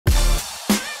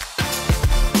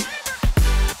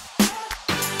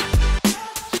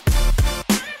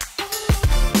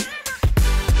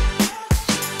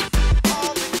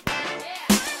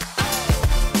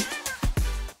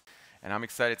I'm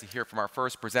excited to hear from our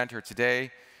first presenter today.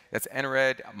 That's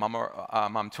Anirudh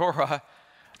Mamtora,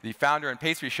 the founder and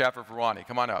pastry chef of RUANI.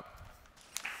 Come on up.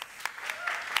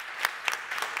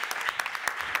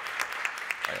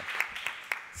 Oh, yeah.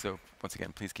 So once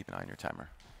again, please keep an eye on your timer.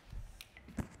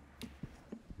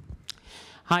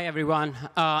 Hi, everyone.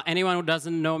 Anyone who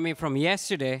doesn't know me from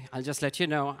yesterday, I'll just let you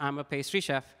know I'm a pastry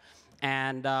chef,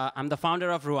 and I'm the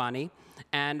founder of RUANI.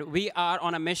 And we are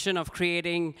on a mission of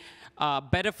creating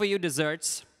better-for-you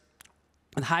desserts,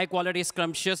 high-quality,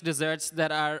 scrumptious desserts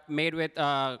that are made with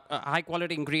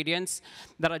high-quality ingredients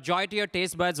that are joy to your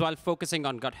taste buds while focusing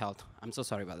on gut health. I'm so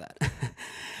sorry about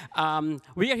that.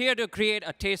 We are here to create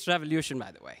a taste revolution,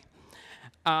 by the way.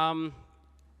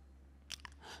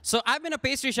 So I've been a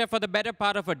pastry chef for the better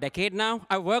part of a decade now.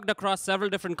 I've worked across several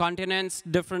different continents,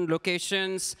 different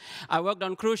locations. I worked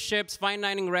on cruise ships, fine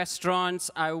dining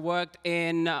restaurants. I worked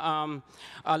in a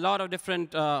lot of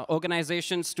different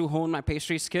organizations to hone my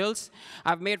pastry skills.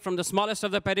 I've made from the smallest of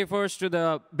the petit fours to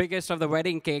the biggest of the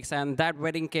wedding cakes. And that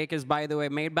wedding cake is, by the way,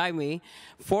 made by me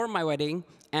for my wedding.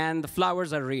 And the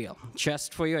flowers are real,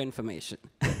 just for your information.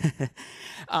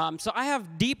 So I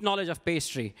have deep knowledge of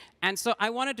pastry. And so I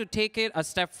wanted to take it a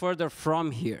step further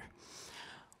from here.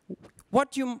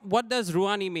 What does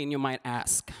RUANI mean, you might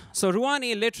ask? So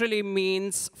RUANI literally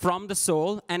means from the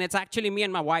soul, and it's actually me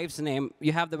and my wife's name.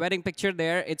 You have the wedding picture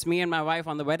there. It's me and my wife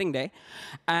on the wedding day.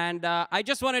 And I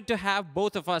just wanted to have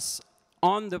both of us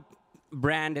on the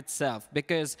brand itself,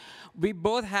 because we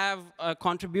both have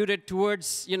contributed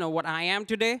towards what I am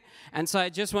today, and so I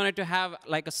just wanted to have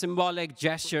like a symbolic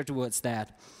gesture towards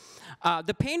that.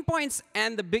 The pain points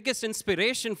and the biggest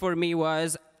inspiration for me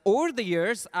was, over the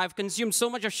years, I've consumed so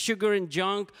much of sugar and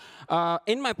junk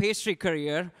in my pastry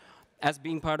career, as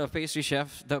being part of pastry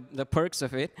chef, the perks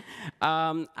of it.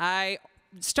 I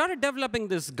started developing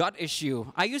this gut issue.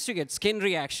 I used to get skin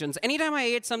reactions. Anytime I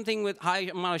ate something with high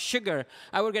amount of sugar,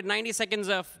 I would get 90 seconds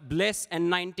of bliss and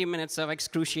 90 minutes of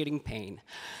excruciating pain.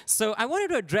 So I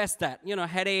wanted to address that,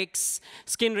 headaches,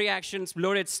 skin reactions,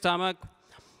 bloated stomach.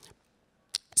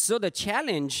 So the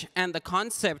challenge and the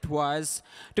concept was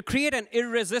to create an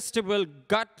irresistible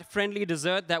gut-friendly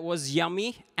dessert that was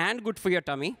yummy and good for your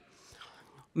tummy.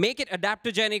 Make it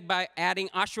adaptogenic by adding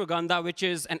ashwagandha, which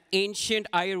is an ancient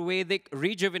Ayurvedic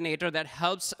rejuvenator that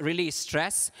helps release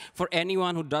stress, for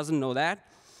anyone who doesn't know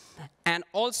that. And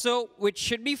also, which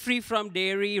should be free from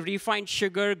dairy, refined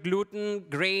sugar, gluten,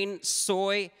 grain,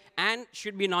 soy, and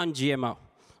should be non-GMO.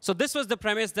 So this was the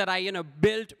premise that I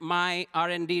built my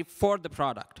R&D for the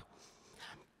product.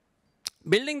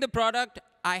 Building the product,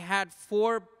 I had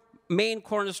 4 main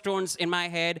cornerstones in my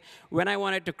head when I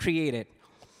wanted to create it.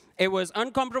 It was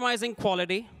uncompromising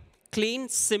quality, clean,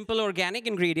 simple, organic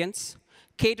ingredients,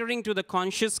 catering to the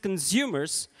conscious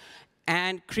consumers,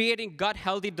 and creating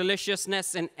gut-healthy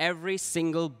deliciousness in every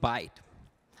single bite.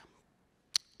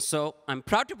 So I'm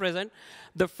proud to present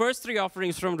the first 3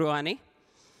 offerings from RUANI: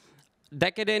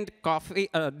 decadent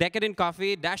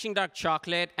coffee, dashing dark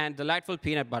chocolate, and delightful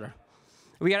peanut butter.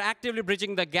 We are actively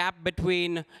bridging the gap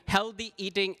between healthy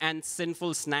eating and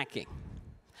sinful snacking.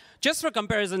 Just for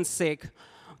comparison's sake,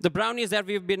 the brownies that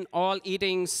we've been all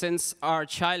eating since our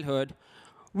childhood,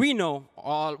 we know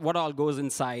what all goes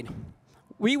inside.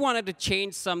 We wanted to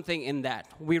change something in that.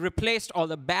 We replaced all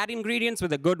the bad ingredients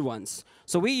with the good ones.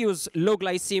 So we use low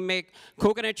glycemic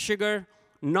coconut sugar,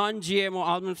 non-GMO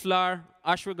almond flour,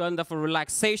 ashwagandha for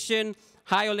relaxation,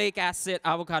 high oleic acid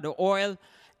avocado oil,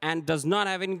 and does not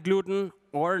have any gluten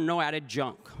or no added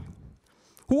junk.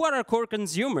 Who are our core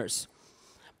consumers?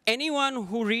 Anyone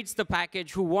who reads the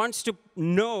package, who wants to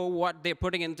know what they're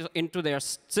putting into their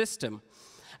system.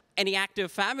 Any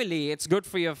active family, it's good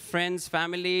for your friends,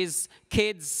 families,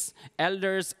 kids,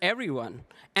 elders, everyone.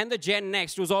 And the Gen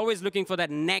Next, who's always looking for that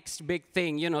next big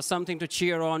thing, something to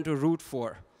cheer on, to root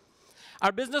for.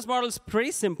 Our business model is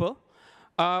pretty simple.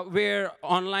 We're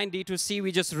online D2C.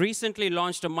 We just recently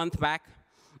launched a month back.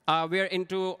 We're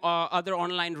into other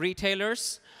online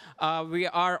retailers. We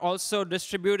are also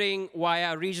distributing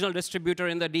via a regional distributor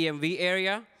in the DMV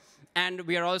area. And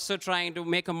we are also trying to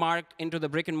make a mark into the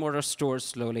brick-and-mortar stores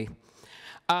slowly.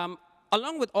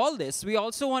 Along with all this, we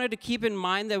also wanted to keep in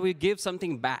mind that we give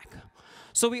something back.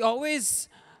 So we always,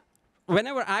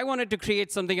 whenever I wanted to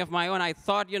create something of my own, I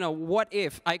thought, what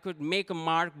if I could make a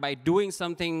mark by doing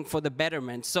something for the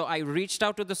betterment? So I reached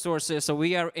out to the sources. So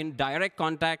we are in direct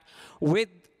contact with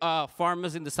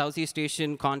farmers in the Southeast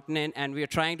Asian continent, and we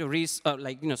are trying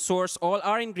to source all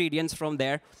our ingredients from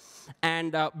there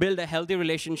and build a healthy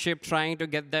relationship, trying to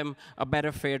get them a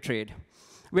better fair trade.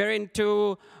 We're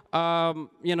into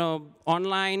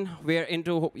online. We're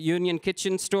into Union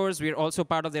Kitchen stores. We're also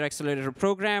part of their accelerator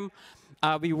program.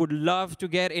 We would love to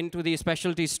get into the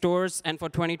specialty stores, and for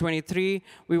 2023,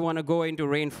 we want to go into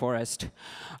rainforest.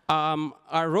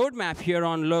 Our roadmap here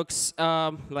on looks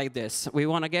like this. We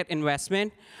want to get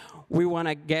investment. We want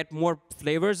to get more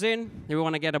flavors in. We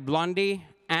want to get a blondie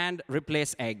and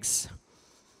replace eggs.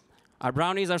 Our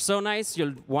brownies are so nice,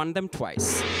 you'll want them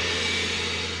twice.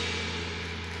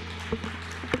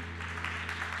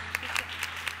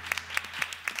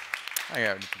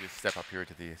 I need to just step up here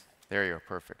to these. There you go,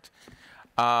 perfect.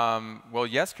 Well,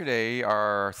 yesterday,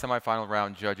 our semifinal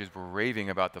round judges were raving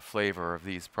about the flavor of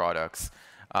these products.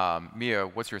 Mia,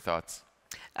 what's your thoughts?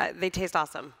 They taste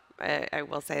awesome. I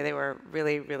will say they were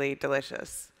really, really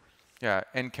delicious. Yeah,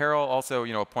 and Carol, also,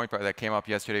 a point that came up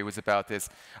yesterday was about this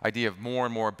idea of more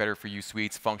and more better-for-you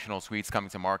sweets, functional sweets coming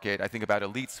to market. I think about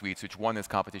Elite Sweets, which won this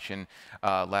competition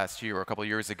last year or a couple of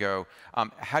years ago.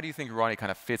 How do you think RUANI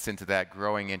kind of fits into that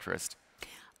growing interest?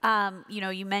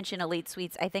 You mentioned Elite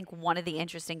Sweets. I think one of the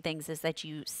interesting things is that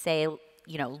you say,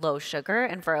 low sugar.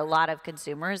 And for a lot of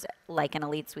consumers, like an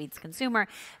Elite Sweets consumer,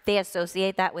 they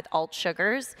associate that with alt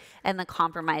sugars and the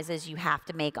compromises you have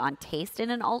to make on taste in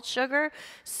an alt sugar.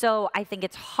 So I think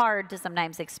it's hard to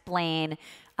sometimes explain,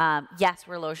 yes,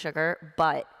 we're low sugar,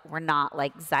 but we're not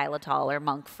like xylitol or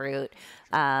monk fruit.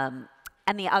 And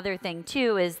the other thing,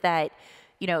 too, is that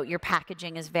your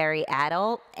packaging is very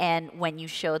adult, and when you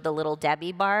showed the Little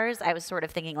Debbie bars, I was sort of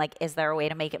thinking, like, is there a way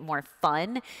to make it more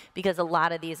fun? Because a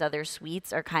lot of these other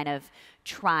sweets are kind of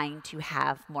trying to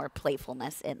have more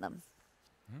playfulness in them.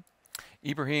 Mm-hmm.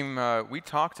 Ibrahim, we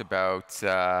talked about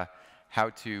how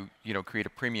to, create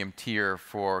a premium tier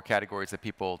for categories that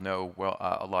people know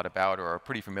a lot about or are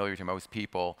pretty familiar to most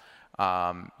people.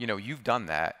 You've done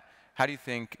that. How do you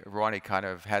think RUANI kind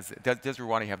of does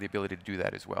RUANI have the ability to do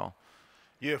that as well?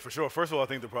 Yeah, for sure. First of all, I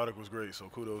think the product was great, so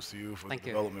kudos to you for the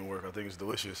development work. I think it's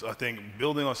delicious. I think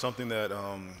building on something that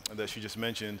that she just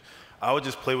mentioned, I would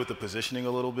just play with the positioning a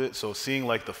little bit. So seeing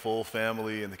like the full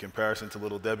family and the comparison to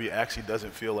Little Debbie actually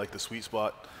doesn't feel like the sweet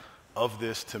spot of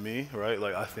this to me, right?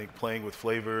 Like I think playing with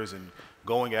flavors and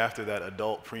going after that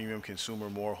adult premium consumer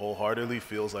more wholeheartedly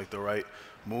feels like the right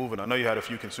move. And I know you had a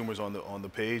few consumers on the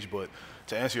page, but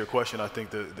to answer your question, I think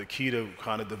the key to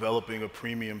kind of developing a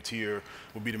premium tier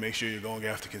would be to make sure you're going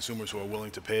after consumers who are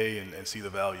willing to pay and see the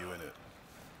value in it.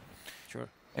 Sure.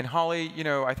 And Holly,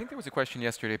 I think there was a question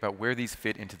yesterday about where these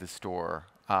fit into the store.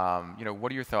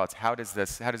 What are your thoughts? How does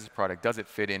this product, does it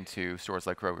fit into stores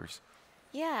like Kroger's?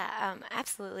 Yeah,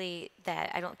 absolutely.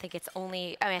 That I don't think it's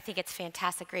only. I think it's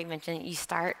fantastic. Great mention. You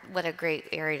start. What a great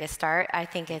area to start. I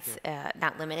think it's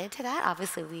not limited to that.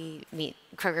 Obviously,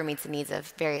 Kroger meets the needs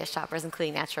of various shoppers,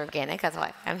 including natural organic. That's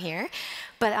why I'm here.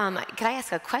 But could I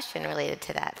ask a question related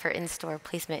to that for in-store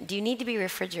placement? Do you need to be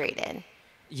refrigerated?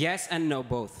 Yes and no,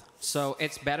 both. So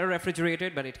it's better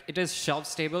refrigerated, but it is shelf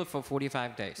stable for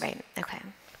 45 days. Right. Okay.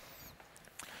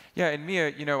 Yeah, and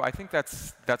Mia, I think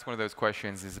that's one of those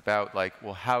questions is about like,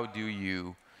 well, how do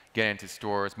you get into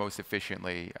stores most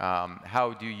efficiently?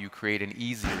 How do you create an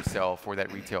easier sell for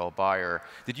that retail buyer?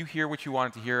 Did you hear what you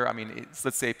wanted to hear? I mean,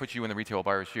 let's say put you in the retail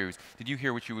buyer's shoes. Did you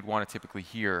hear what you would want to typically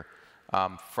hear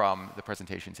from the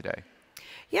presentation today?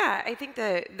 Yeah, I think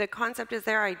the concept is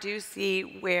there. I do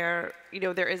see where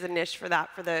there is a niche for that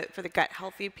for the gut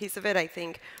healthy piece of it. I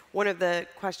think one of the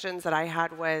questions that I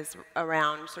had was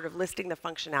around sort of listing the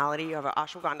functionality. You have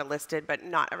ashwagandha listed, but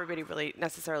not everybody really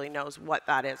necessarily knows what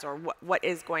that is or what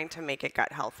is going to make it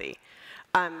gut healthy.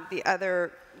 The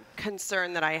other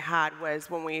concern that I had was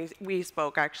when we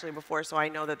spoke actually before, so I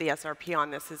know that the SRP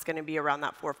on this is going to be around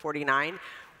that $4.49,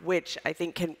 which I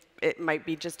think it might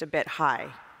be just a bit high.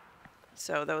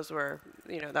 So those were,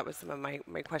 that was some of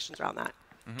my questions around that.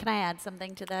 Mm-hmm. Can I add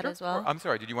something to that as well? I'm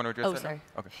sorry, did you want to address that? Oh, sorry.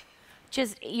 No? Okay.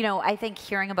 Just, I think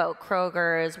hearing about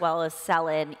Kroger as well as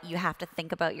Selin, you have to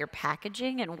think about your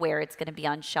packaging and where it's going to be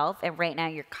on shelf. And right now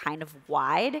you're kind of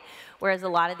wide, whereas a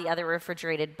lot of the other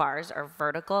refrigerated bars are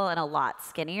vertical and a lot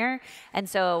skinnier. And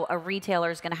so a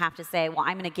retailer is going to have to say, well,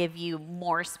 I'm going to give you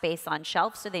more space on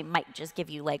shelf, so they might just give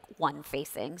you like one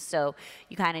facing. So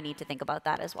you kind of need to think about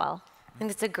that as well. And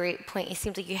it's a great point. It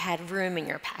seems like you had room in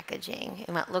your packaging.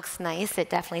 And what looks nice, it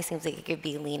definitely seems like it could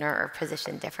be leaner or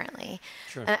positioned differently.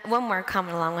 Sure. One more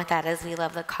comment along with that is we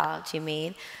love the call out you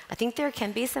made. I think there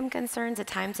can be some concerns at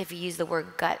times if you use the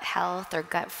word gut health or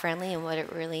gut friendly and what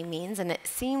it really means. And it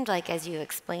seemed like as you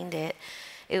explained it,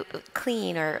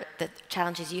 clean or the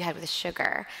challenges you had with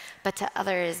sugar, but to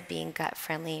others being gut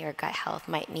friendly or gut health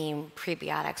might mean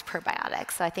prebiotics,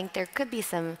 probiotics. So I think there could be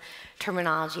some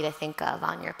terminology to think of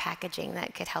on your packaging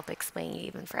that could help explain you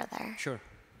even further. Sure.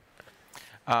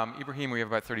 Ibrahim, we have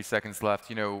about 30 seconds left.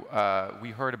 You know, we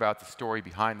heard about the story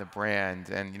behind the brand,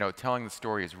 and you know, telling the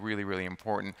story is really, really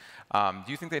important. Do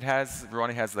you think that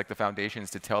RUANI has like the foundations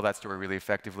to tell that story really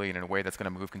effectively and in a way that's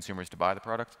going to move consumers to buy the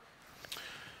product?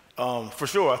 For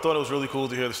sure. I thought it was really cool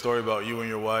to hear the story about you and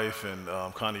your wife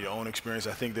and kind of your own experience.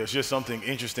 I think there's just something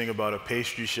interesting about a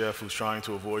pastry chef who's trying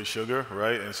to avoid sugar,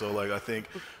 right? And so, like, I think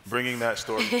bringing that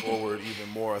story forward even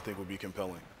more, I think, would be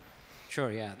compelling.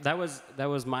 Sure, yeah. That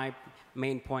was my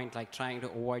main point, like trying to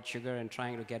avoid sugar and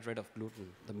trying to get rid of gluten,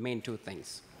 the main two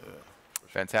things. Yeah.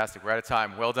 Fantastic. We're out of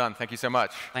time. Well done. Thank you so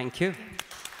much. Thank you.